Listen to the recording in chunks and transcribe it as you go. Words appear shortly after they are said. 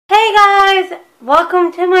Hey guys,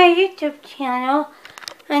 welcome to my YouTube channel.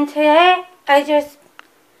 And today I just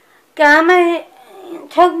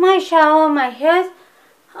took my shower. My hair's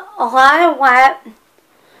a lot of wet,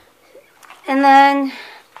 and then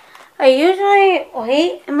I usually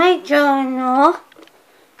write in my journal.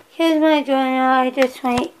 Here's my journal. I just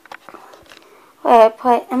write what I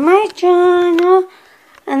put in my journal,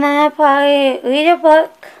 and then I probably read a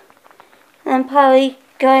book, and then probably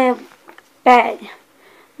go to bed.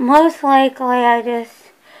 Most likely I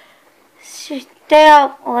just stay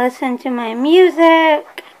up, listen to my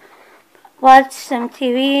music, watch some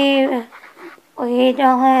TV, read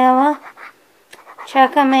a little,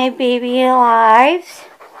 check on my baby lives.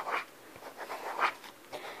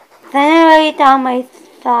 Then I write down my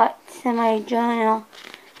thoughts in my journal.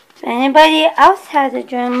 If anybody else has a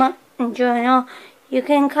journal, you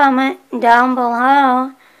can comment down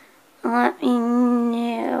below and let me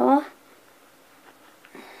know.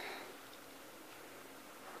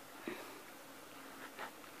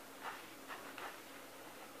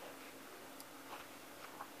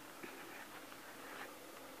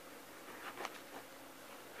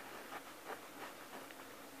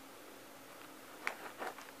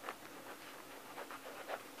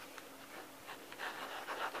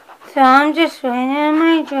 So I'm just writing in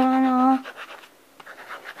my journal.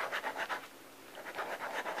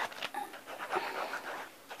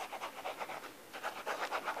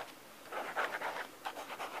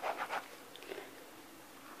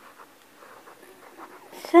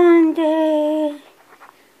 Sunday,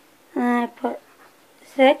 and I put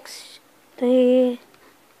 6-3,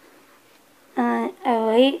 and I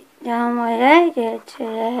write down what I did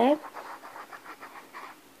today.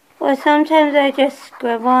 Or sometimes I just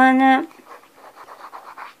scribble on it.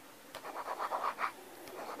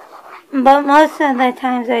 But most of the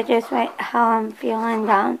times I just write how I'm feeling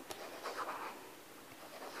down.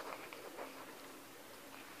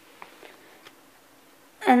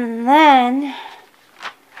 And then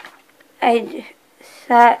I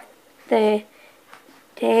set the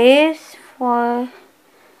days for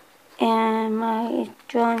in my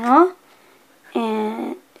journal,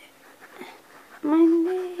 and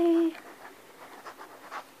Monday,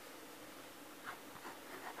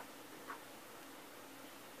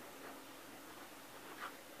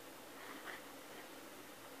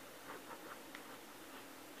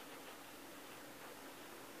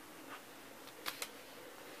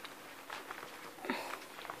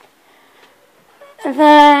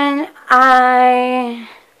 then I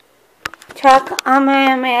check on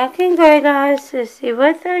my American Girl guys to see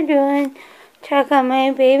what they're doing, check on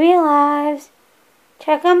my baby lives,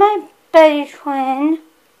 check on my Betty twin,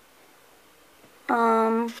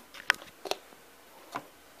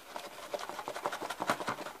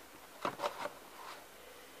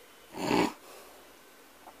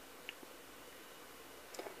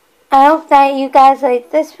 I hope that you guys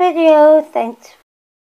like this video. Thanks